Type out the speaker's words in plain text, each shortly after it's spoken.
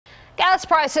Gas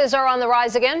prices are on the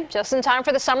rise again, just in time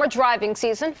for the summer driving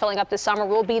season. Filling up this summer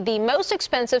will be the most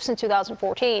expensive since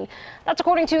 2014. That's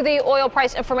according to the Oil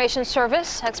Price Information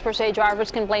Service. Experts say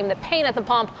drivers can blame the pain at the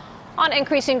pump on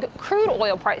increasing crude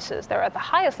oil prices. They're at the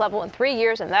highest level in 3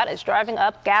 years, and that is driving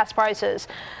up gas prices.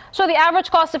 So the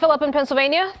average cost to fill up in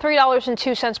Pennsylvania,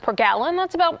 $3.02 per gallon.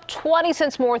 That's about 20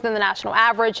 cents more than the national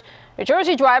average. New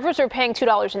Jersey drivers are paying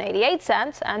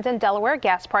 $2.88, and in Delaware,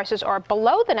 gas prices are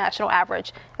below the national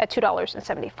average at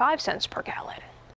 $2.75 per gallon.